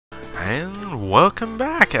And welcome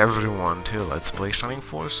back everyone to Let's Play Shining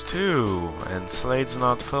Force 2, and Slade's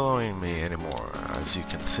not following me anymore, as you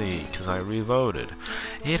can see, because I reloaded.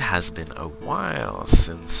 It has been a while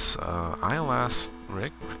since I last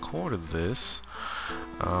recorded this.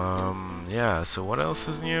 Yeah, so what else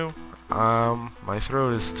is new? My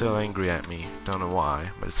throat is still angry at me, don't know why,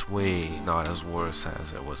 but it's way not as worse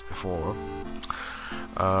as it was before.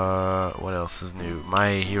 What else is new?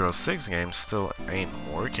 My Hero 6 game still ain't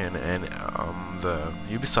working, and the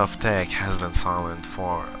Ubisoft tech has been silent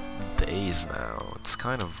for days now. It's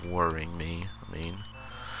kind of worrying me. I mean,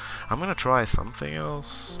 I'm gonna try something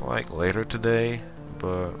else, like later today,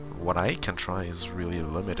 but what I can try is really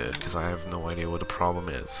limited, because I have no idea what the problem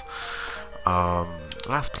is.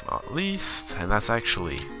 Last but not least, and that's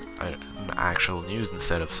actually an actual news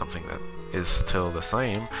instead of something that is still the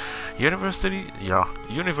same. University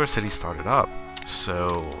started up,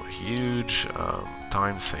 so huge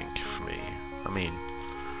time sink for me. I mean,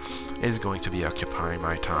 it's going to be occupying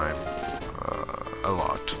my time a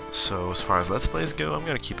lot. So as far as Let's Plays go, I'm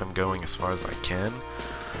gonna keep them going as far as I can.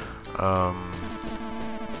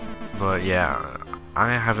 But yeah,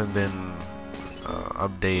 I haven't been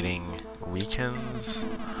updating weekends.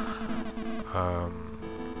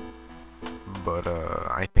 But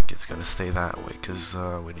I think it's gonna stay that way, because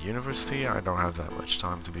with university I don't have that much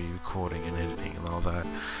time to be recording and editing and all that.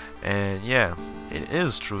 And yeah, it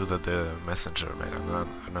is true that the messenger made an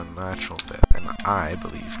unnatural death, and I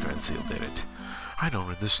believe Granseal did it. I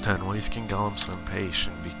don't understand why is King Gollum so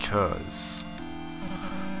impatient, because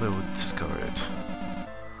we would discover it.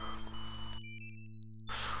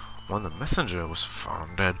 When the messenger was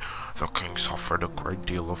found dead, the king suffered a great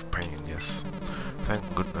deal of pain, yes.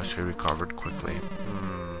 Thank goodness he recovered quickly.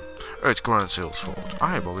 It's Granseal's fault.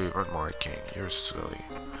 I believe in my king. You're silly.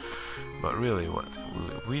 But really,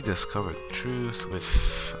 we discovered truth with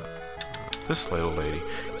this little lady.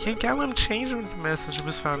 King Gollum changed when the messenger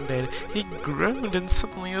was found dead. He groaned and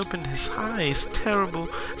suddenly opened his eyes. Terrible,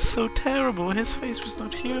 so terrible. His face was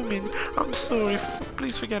not human. I'm sorry.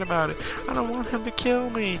 Please forget about it. I don't want him to kill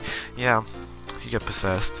me. Yeah, he got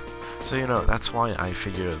possessed. So, you know, that's why I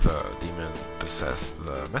figure the demon possessed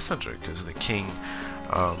the messenger, because the king,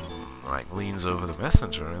 like, leans over the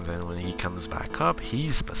messenger, and then when he comes back up,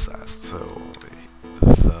 he's possessed. So,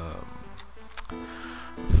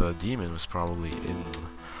 the demon was probably in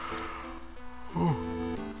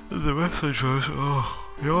the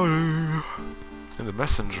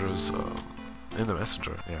messengers. In the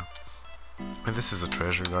messenger, yeah. And this is a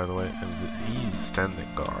treasure, by the way, and he's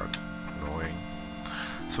standing guard. Annoying.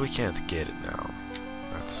 So we can't get it now.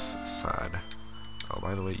 That's sad. Oh,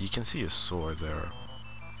 by the way, you can see your sword there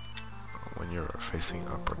when you're facing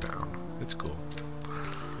up or down. It's cool.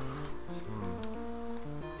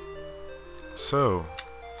 So,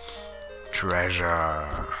 treasure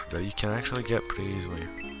that you can actually get pretty easily.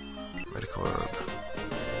 Medical herb.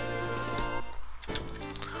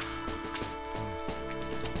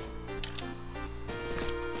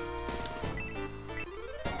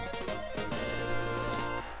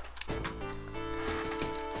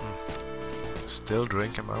 Still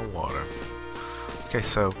drinking my water. Okay,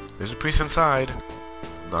 so there's a priest inside.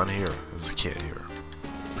 Not here. There's a kid here.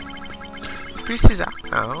 The priest is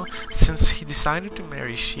out now. Since he decided to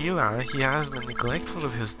marry Sheila, he has been neglectful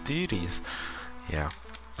of his duties. Yeah.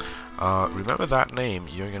 Remember that name.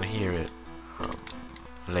 You're gonna hear it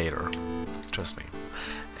later. Trust me.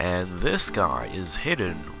 And this guy is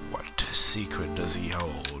hidden. What secret does he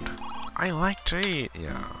hold? I like tree.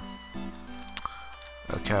 Yeah.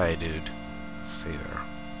 Okay, dude. Stay there.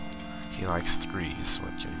 He likes threes,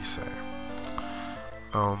 what can you say?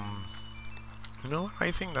 You know what?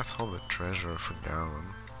 I think that's all the treasure for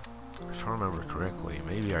Gollum. If I remember correctly.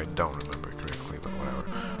 Maybe I don't remember correctly, but whatever.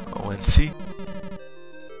 Oh, and see?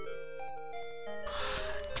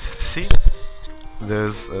 See?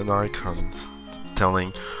 There's an icon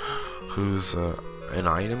telling who's an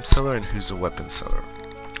item seller and who's a weapon seller.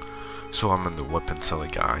 So I'm the weapon seller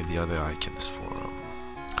guy. The other icon is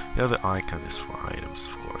for items,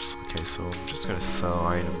 of course. Okay, so I'm just gonna sell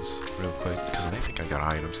items real quick, because I think I got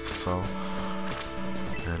items to sell.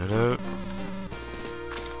 No.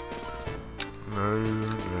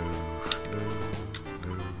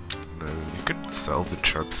 You could sell the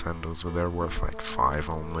chirp sandals, but they're worth like 5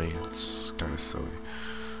 only. It's kinda silly.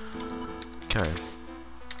 Okay.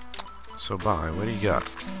 So buy. What do you got?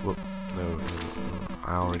 Whoop. No.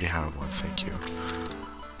 I already have one, thank you.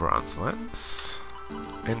 Bronze lens.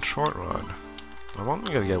 And short rod. I'm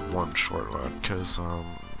only gonna get one short rod, because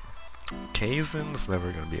Kazin's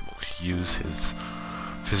never gonna be able to use his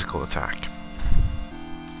physical attack.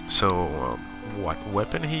 So what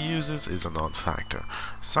weapon he uses is a non-factor.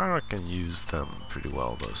 Sarah can use them pretty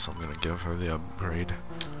well though, so I'm gonna give her the upgrade.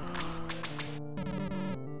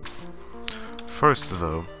 First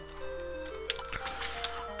though,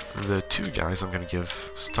 the two guys I'm gonna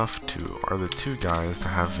give stuff to are the two guys that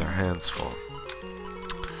have their hands full.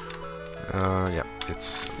 Yeah,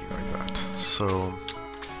 it's like that. So,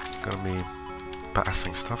 gonna be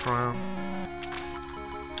passing stuff around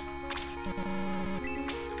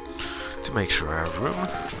to make sure I have room,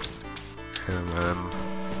 and then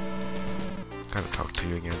gotta talk to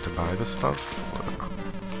you again to buy the stuff.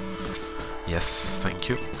 Yes, thank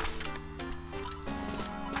you.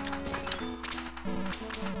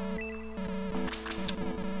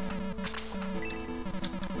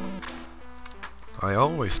 I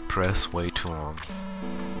always press way too long.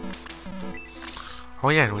 Oh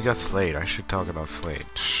yeah, and we got Slade. I should talk about Slade,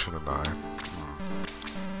 shouldn't I?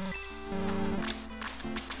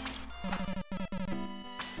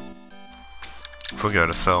 Forgot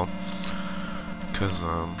to sell. Cause,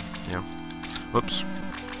 yeah. Whoops.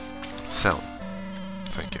 Sell.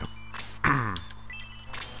 Thank you.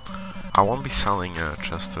 I won't be selling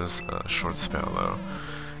Chester's short spell though.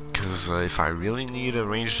 Because if I really need a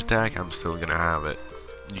ranged attack, I'm still gonna have it.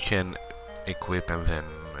 You can equip and then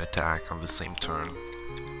attack on the same turn.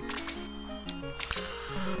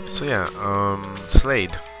 So yeah,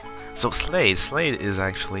 Slade. So Slade is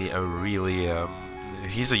actually a really,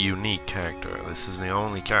 he's a unique character. This is the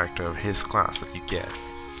only character of his class that you get.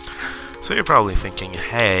 So you're probably thinking,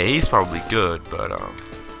 hey, he's probably good, but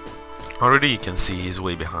already you can see he's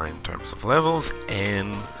way behind in terms of levels,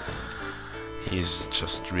 and he's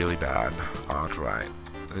just really bad outright.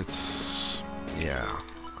 It's... yeah.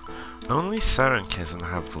 Only Saren can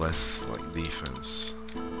have less, like, defense.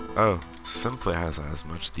 Oh, Simply has as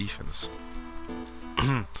much defense.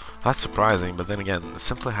 That's surprising, but then again,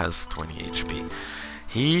 Simply has 20 HP.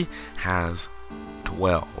 He has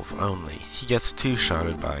 12 only. He gets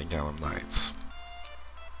two-shotted by Gallum Knights.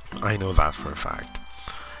 I know that for a fact.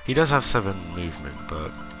 He does have 7 movement,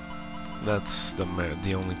 but that's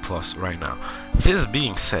the only plus right now. This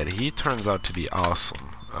being said, he turns out to be awesome.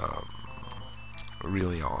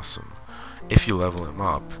 Really awesome. If you level him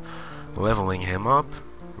up. Leveling him up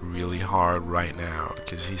really hard right now,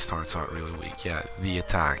 because he starts out really weak. Yeah, the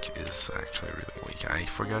attack is actually really weak. I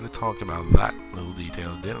forgot to talk about that little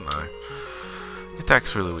detail, didn't I? The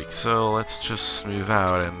attack's really weak, so let's just move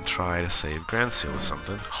out and try to save Granseal or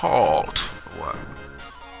something. Halt! What?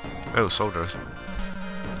 Oh, soldiers.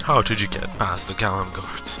 How did you get past the Gallum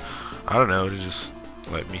guards? I don't know, they just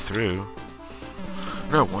let me through.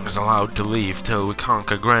 No one is allowed to leave till we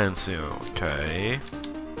conquer Granseal, okay?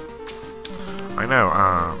 I know,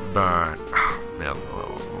 but... man,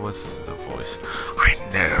 what's the voice? I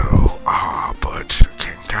know, but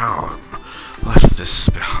King Gallum left this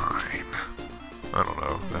behind. I don't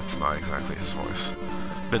know, that's not exactly his voice.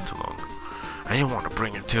 Been too long. And you want to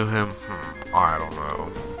bring it to him? I don't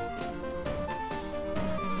know.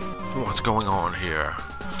 What's going on here?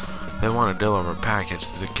 They want to deliver a package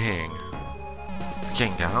to the king.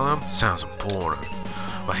 King Gallum? Sounds important.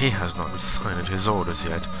 But he has not signed his orders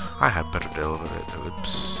yet. I had better deliver it.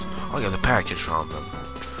 Oops. I'll get the package from them.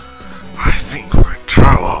 I think we're in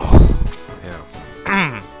trouble.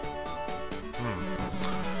 Yeah.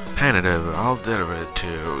 Hand it over. I'll deliver it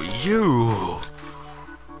to you.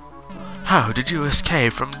 How did you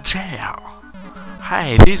escape from jail?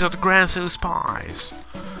 Hey, these are the Granseal spies.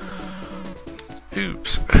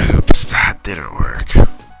 Oops, that didn't work.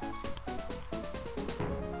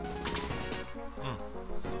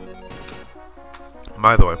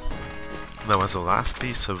 By the way, that was the last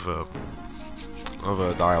piece of a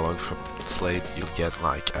dialogue from Slade you'll get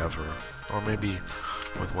like ever, or maybe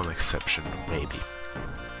with one exception, maybe.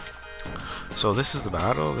 So this is the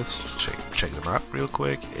battle. Let's check the map real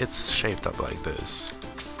quick. It's shaped up like this.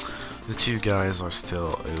 The two guys are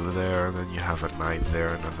still over there, and then you have a knight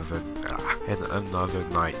there, and another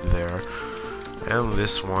knight there, and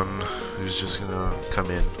this one who's just gonna come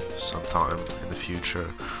in sometime in the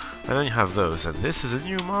future. And then you have those, and this is a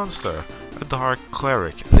new monster, a dark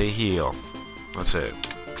cleric. They heal. That's it.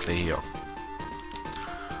 They heal.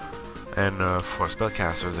 And for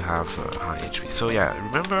spellcasters, they have high HP. So yeah,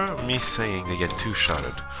 remember me saying they get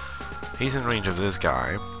two-shotted. He's in range of this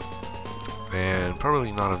guy, and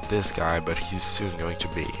probably not of this guy, but he's soon going to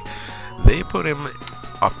be. They put him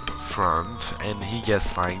up front, and he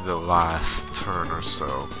gets like the last turn or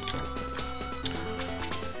so.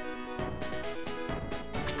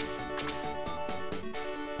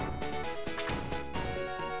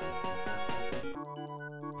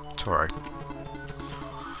 Sorry.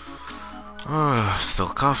 Still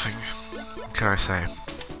coughing. what can I say?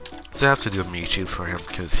 So I have to do a meat shield for him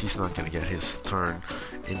because he's not gonna get his turn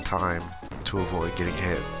in time to avoid getting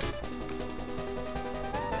hit.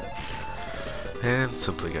 And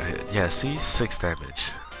simply got hit. Yeah, see? 6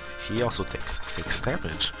 damage. He also takes 6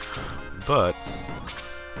 damage. But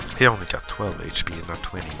he only got 12 HP and not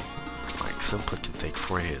 20. Like, Simply can take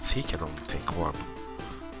 4 hits. He can only take 1.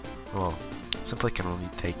 Well, Simply can only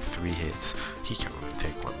take 3 hits. He can only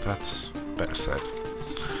take 1. That's better said.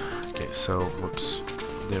 Okay, so, whoops.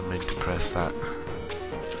 Didn't mean to press that.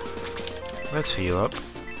 Let's heal up.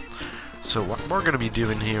 So what we're gonna be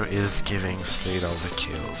doing here is giving Slade all the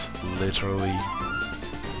kills. Literally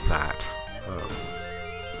that.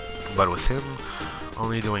 But with him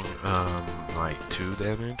only doing like 2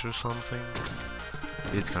 damage or something,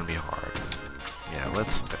 it's gonna be hard. Yeah,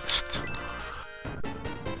 let's test.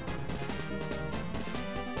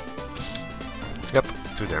 Yep,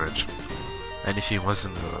 2 damage. And if he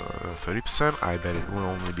wasn't 30%, I bet it will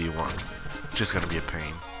only be 1. Which is gonna be a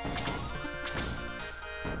pain.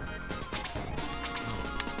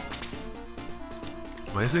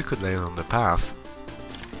 But if they could land on the path,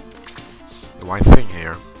 the white thing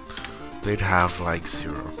here, they'd have like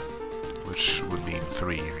 0, which would mean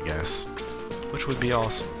 3, I guess, which would be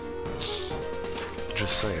awesome.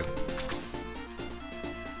 Just saying.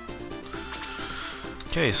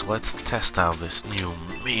 Okay, so let's test out this new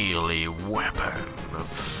melee weapon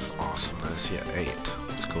of awesomeness. Yeah, 8.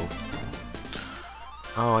 That's cool.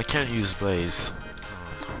 Oh, I can't use Blaze.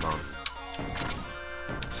 Hold on.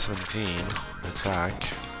 17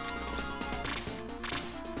 attack.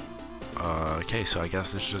 Okay, so I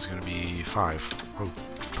guess it's just gonna be 5. Oh,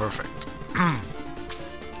 perfect.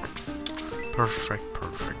 perfect.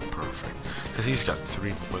 Because he's got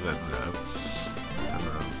 3 more than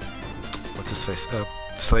what's his face?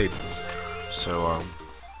 Slade. So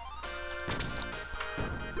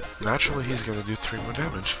naturally he's gonna do 3 more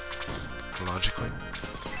damage. Logically.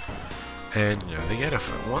 And you know, they get it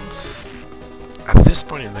once. At this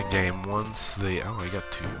point in the game, once they... Oh, I got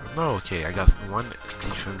 2. No, okay, I got 1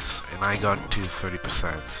 defense, and I got to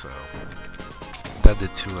 30%, so... That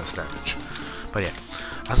did 2 less damage. But yeah,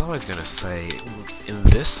 as I was gonna say, in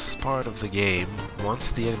this part of the game,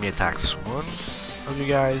 once the enemy attacks one of you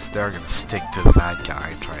guys, they're gonna stick to that guy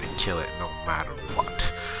and try to kill it no matter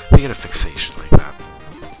what. They get a fixation like that.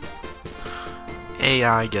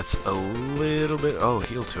 AI gets a little bit... Oh,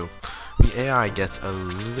 heal too. The AI gets a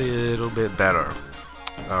little bit better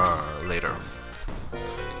later.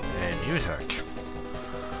 And you attack.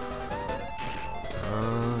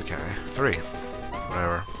 Okay, 3.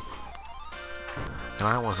 Whatever. And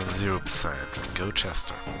I was on 0%. Go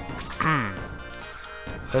Chester.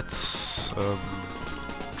 Let's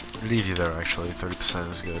leave you there actually.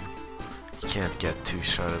 30% is good. You can't get too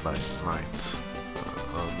shotted by knights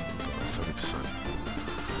on 30%.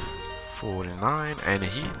 49, and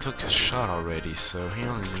he took a shot already, so he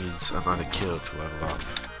only needs another kill to level up.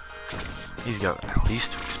 He's got at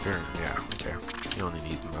least 2 experience. Yeah, okay. You only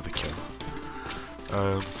need another kill.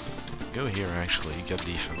 Go here actually. You got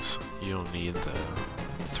defense. You don't need the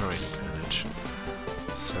terrain advantage.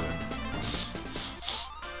 7.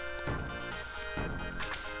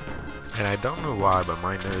 And I don't know why, but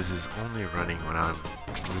my nose is only running when I'm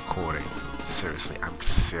recording. Seriously, I'm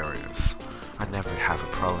serious. I never have a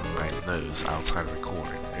problem with my nose outside of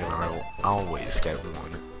recording, and I'll always get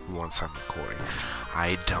one once I'm recording.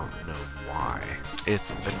 I don't know why. It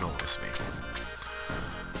annoys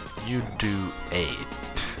me. You do 8.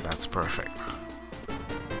 That's perfect.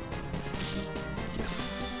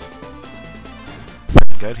 Yes.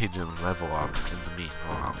 Thank God he didn't level up in the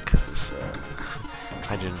meanwhile, because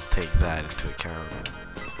I didn't take that into account.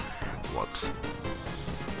 Whoops.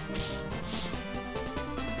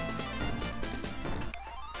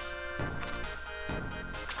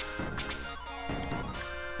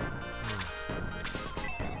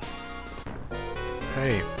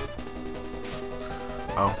 Hey.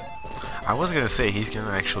 Oh. I was gonna say he's gonna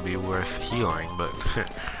actually be worth healing, but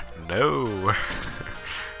no.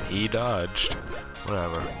 He dodged.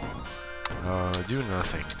 Whatever. Do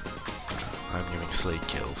nothing. I'm giving Slade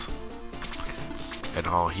kills. And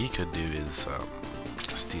all he could do is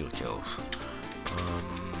steal kills.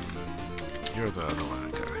 You're the other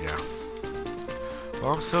one. Yeah.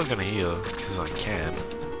 Well, I'm still gonna heal because I can.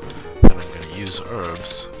 Then I'm gonna use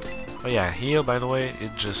herbs. Oh yeah, heal, by the way,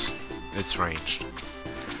 it's ranged.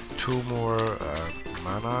 2 more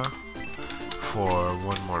mana for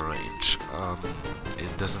 1 more range.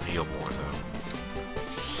 It doesn't heal more though.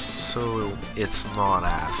 So it's not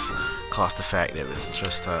as cost effective. It's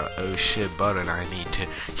just a oh shit button, I need to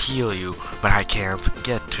heal you, but I can't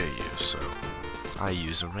get to you, so I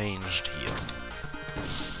use a ranged heal.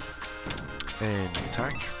 And you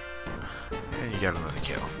attack. And you get another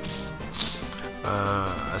kill.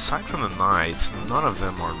 Aside from the knights, none of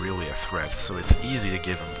them are really a threat, so it's easy to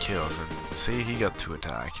give him kills. And see, he got 2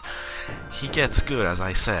 attack. He gets good, as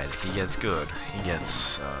I said. He gets good. He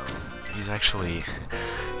gets, he's actually,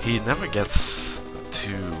 he never gets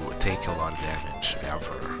to take a lot of damage,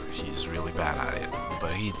 ever. He's really bad at it.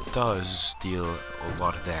 But he does deal a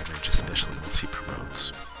lot of damage, especially once he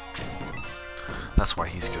promotes. That's why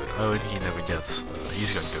he's good. Oh, and he never gets,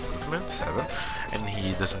 he's got good movement, 7, and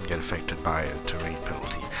he doesn't get affected by a terrain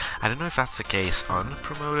penalty. I don't know if that's the case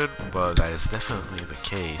unpromoted, but that is definitely the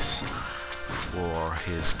case for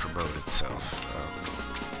his promoted self.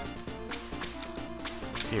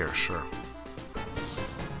 Here, sure.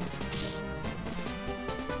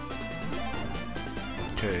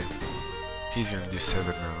 Okay, he's gonna do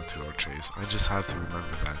 7 round 2 archers. I just have to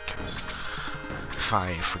remember that, because if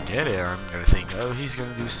I forget it, I'm gonna think, oh, he's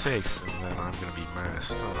gonna do 6, and then I'm gonna be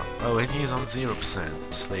messed up. Oh, and he's on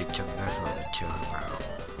 0%. Slade can definitely kill him now.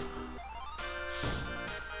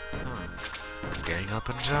 Gang up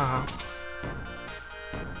and job.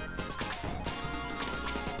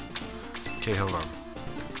 Okay, hold on.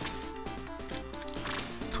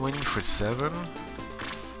 20 for 7?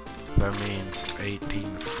 That means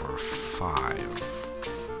 18 for 5.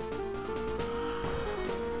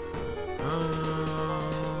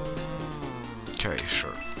 Okay,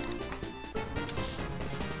 sure.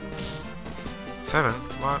 7?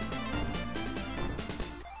 What?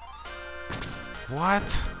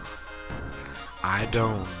 What? I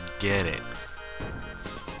don't get it.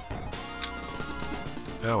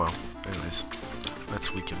 Oh well. Anyways,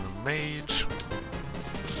 let's weaken the mage.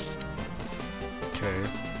 Okay.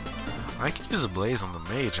 I could use a blaze on the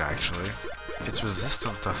mage actually. It's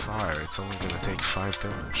resistant to fire. It's only gonna take 5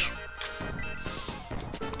 damage.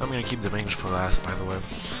 I'm gonna keep the mage for last, by the way.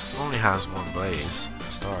 Only has 1 blaze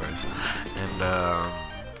for stars, and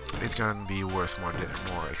it's gonna be worth more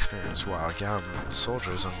experience. While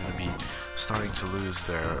soldiers are gonna be starting to lose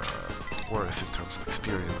their worth in terms of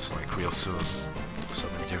experience, like real soon. So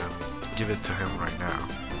I'm gonna give it to him right now.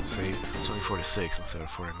 See, it's only 46 instead of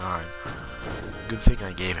 49. Good thing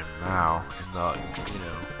I gave him now, and not, you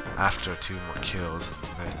know, after 2 more kills.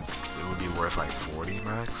 Then it would be worth like 40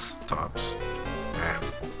 max tops. Eh.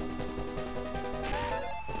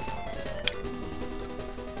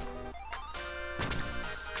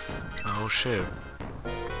 Oh shit.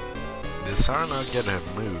 Did Sarah not get a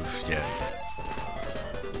move yet?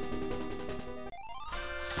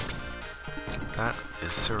 That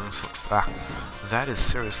is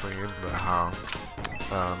seriously into how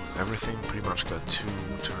everything pretty much got 2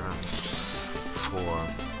 turns for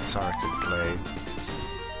Sarah could play.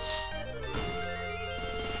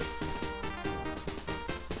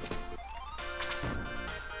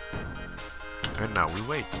 And now we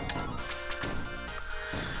wait.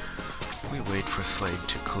 We wait for Slade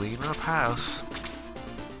to clean up house.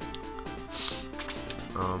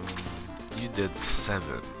 You did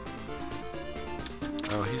 7.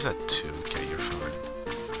 Oh, he's at 2. Okay, you're fine.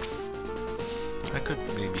 I could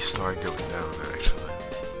maybe start going down, actually.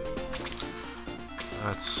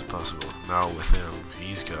 That's possible. Now with him,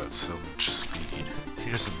 he's got so much speed.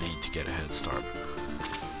 He doesn't need to get a head start.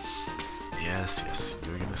 Yes, yes,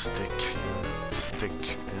 you're gonna stick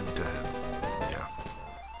into him. Yeah,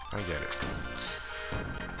 I get it.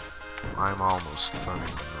 I'm almost funny,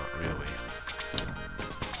 but not really.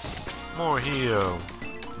 More heal,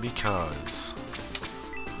 because...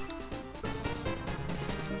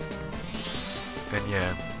 And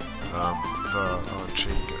yeah, the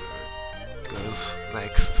arching goes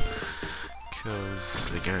next, because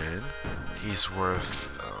again, he's worth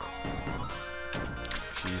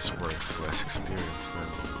less experience than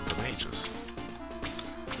the mages.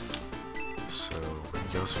 So he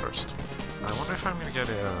goes first. I wonder if I'm gonna get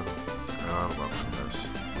a one from this.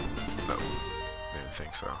 No, didn't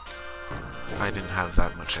think so. I didn't have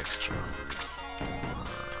that much extra.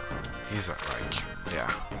 He's at like,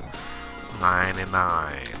 yeah.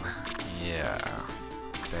 99. Yeah.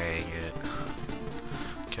 Dang it.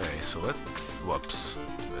 Okay, so whoops.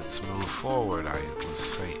 Let's move forward, I was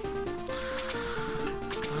saying.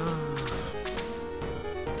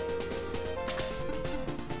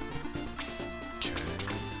 Okay.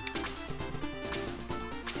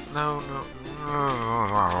 No.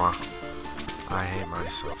 I hate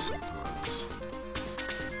myself sometimes.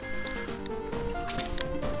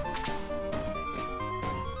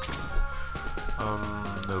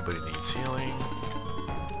 Nobody needs healing.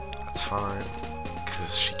 That's fine,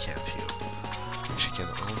 because she can't heal. She can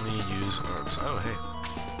only use herbs. Oh, hey.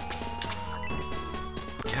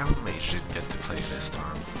 Talent Mage didn't get to play this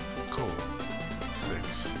time. Cool.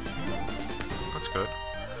 6. That's good.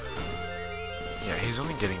 Yeah, he's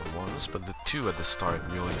only getting once, but the 2 at the start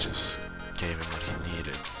really just gave him what he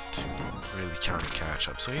needed to really kind of catch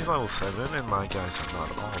up. So he's level 7, and my guys are not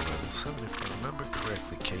all level 7, if I remember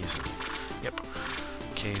correctly. Kazan. Yep.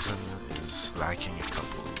 Kazan is lacking a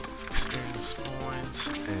couple of experience points,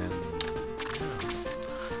 and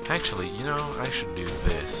yeah. Actually, you know, I should do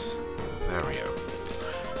this. There we go.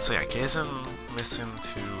 So yeah, Kazan missing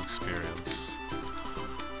 2 experience.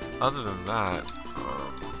 Other than that,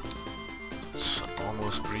 it's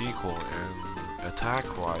almost pretty equal, and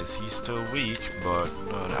attack-wise, he's still weak, but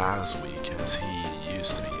not as weak as he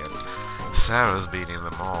used to be. And Sarah's beating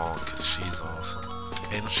them all, because she's awesome.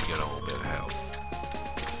 And she got a whole bit of help.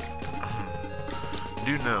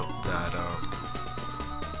 Do note that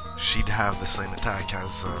she'd have the same attack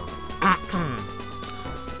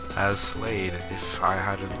as Slade if I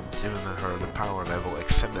hadn't given her the power level,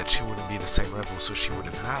 except that she wouldn't be the same level, so she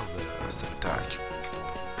wouldn't have the same attack.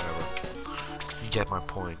 Whatever. You get my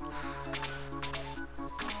point.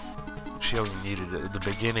 She only needed it at the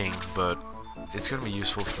beginning, but it's going to be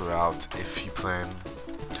useful throughout if you plan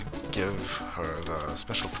to give her the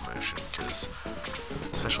special promotion, because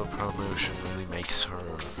special promotion really makes her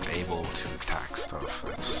able to attack stuff.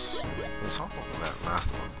 That's all that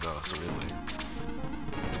Master Monk does, really.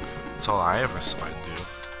 That's all I ever saw it do.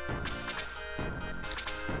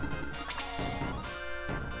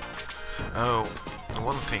 Oh,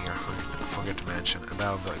 one thing I forgot to mention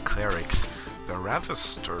about the clerics. They're rather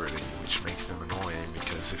sturdy, which makes them annoying,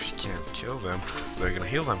 because if you can't kill them, they're gonna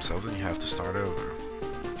heal themselves and you have to start over.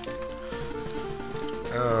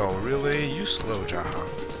 Oh, really? You slow, Jaha.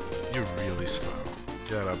 You're really slow.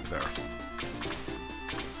 Get up there.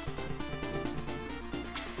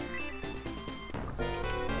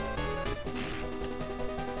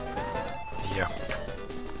 Yeah.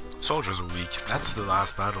 Soldiers are weak. That's the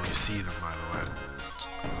last battle you see them, by the way.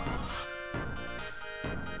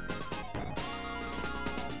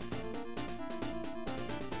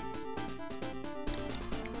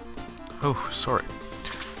 Oh, sorry.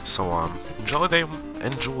 So,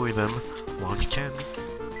 enjoy them while you can.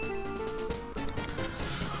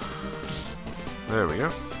 There we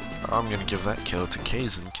go. I'm gonna give that kill to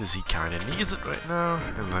Kazan, because he kinda needs it right now,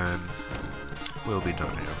 and then we'll be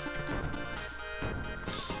done here.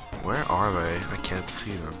 Where are they? I can't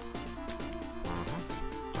see them.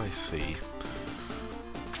 I see.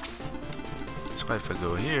 So if I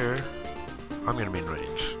go here, I'm gonna be in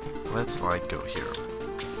range. Let's, like, go here.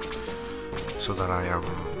 So that I am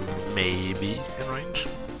maybe in range.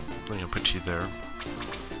 I'm gonna put you there.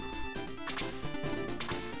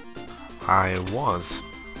 I was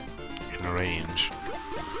in range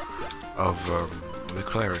of the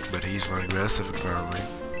cleric, but he's not aggressive apparently.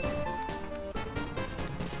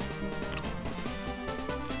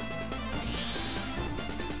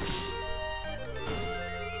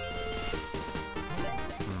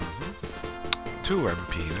 Mm-hmm. 2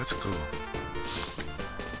 MP, that's cool.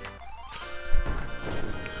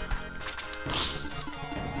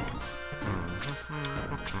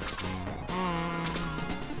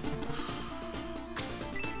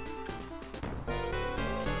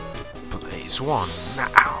 One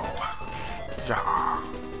now. Yeah.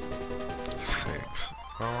 6.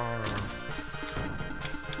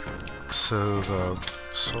 So the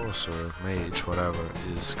sorcerer, mage, whatever,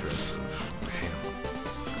 is aggressive. Him.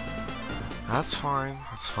 That's fine.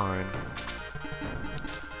 That's fine.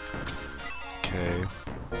 Okay.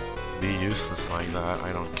 Be useless like that.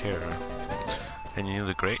 I don't care. And you know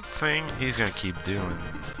the great thing? He's gonna keep doing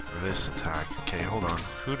this attack. Okay, hold on.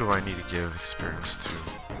 Who do I need to give experience to?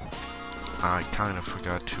 I kind of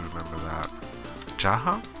forgot to remember that.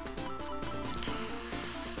 Jaha?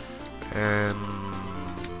 And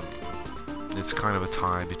it's kind of a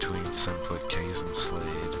tie between Simplet, Kazan, and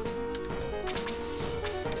Slade.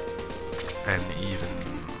 And even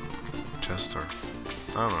Jester.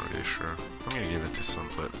 I'm not really sure. I'm gonna give it to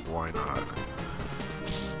Simplet. Why not?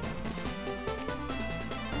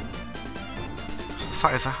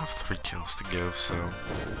 Besides, I have 3 kills to give, so...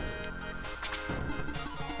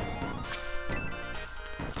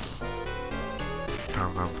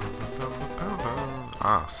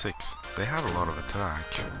 Ah, 6. They have a lot of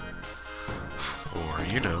attack. Or,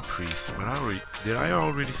 you know, priest. But did I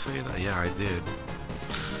already say that? Yeah, I did.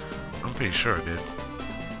 I'm pretty sure I did.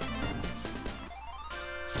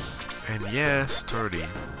 And yeah, sturdy.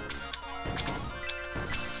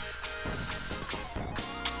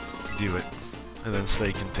 Do it. And then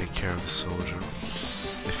Slade can take care of the soldier.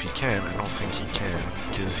 If he can, I don't think he can.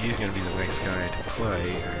 Because he's going to be the next guy to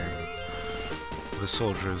play. And the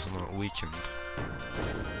soldier is not weakened.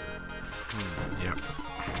 Yeah.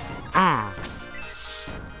 Oh.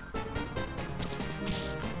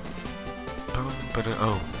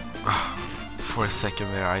 For a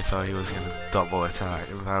second there, I thought he was gonna double attack,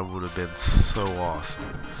 and that would have been so awesome.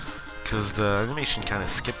 Because the animation kind of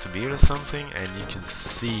skipped a beat or something, and you could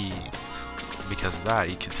see, because of that,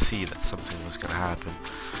 you could see that something was gonna happen.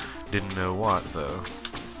 Didn't know what though,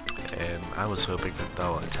 and I was hoping for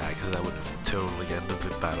double attack, because that would have totally ended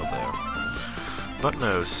the battle there. But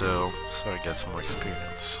no, so I get some more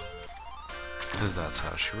experience, because that's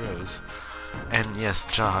how she rose. And yes,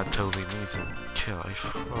 Jaha totally needs a kill. I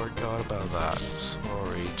forgot about that.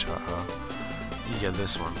 Sorry, Jaha. You get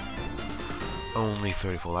this one. Only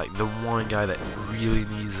 34. Like, the one guy that really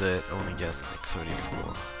needs it only gets like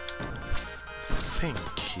 34. I think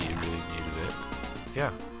he really needed it.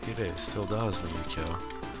 Yeah, he did. Still does need a kill.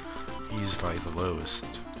 He's like the lowest.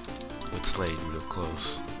 With Slade real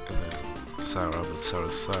close. And then Sarah, but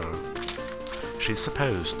Sarah. She's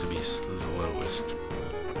supposed to be the lowest.